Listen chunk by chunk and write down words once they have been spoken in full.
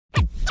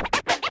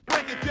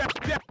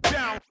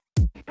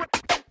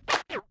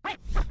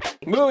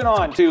Moving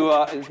on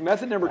to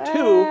method number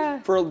 2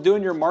 for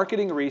doing your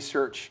marketing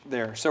research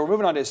there. So we're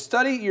moving on to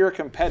study your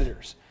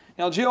competitors.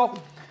 Now, Jill,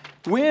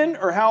 when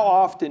or how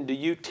often do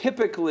you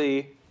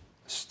typically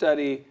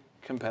study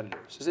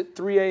competitors? Is it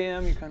 3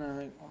 a.m. you kind of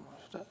like,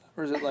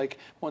 or is it like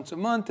once a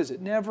month? Is it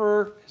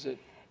never? Is it?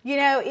 You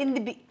know,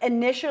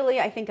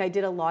 initially, I think I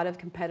did a lot of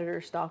competitor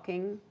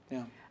stalking.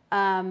 Yeah.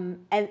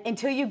 And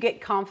until you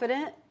get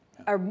confident,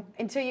 or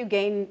until you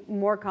gain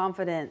more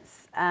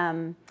confidence,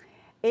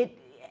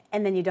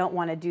 and then you don't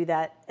want to do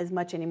that as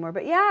much anymore.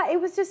 But yeah, it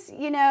was just,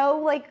 you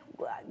know, like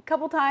a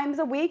couple times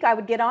a week I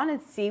would get on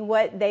and see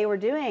what they were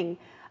doing.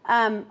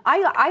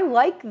 I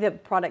like the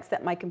products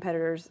that my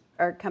competitors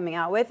are coming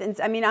out with. And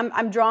I mean,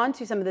 I'm drawn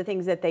to some of the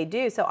things that they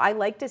do. So I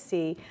like to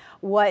see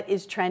what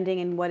is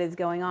trending and what is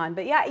going on.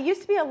 But yeah, it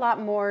used to be a lot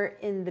more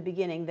in the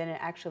beginning than it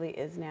actually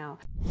is now.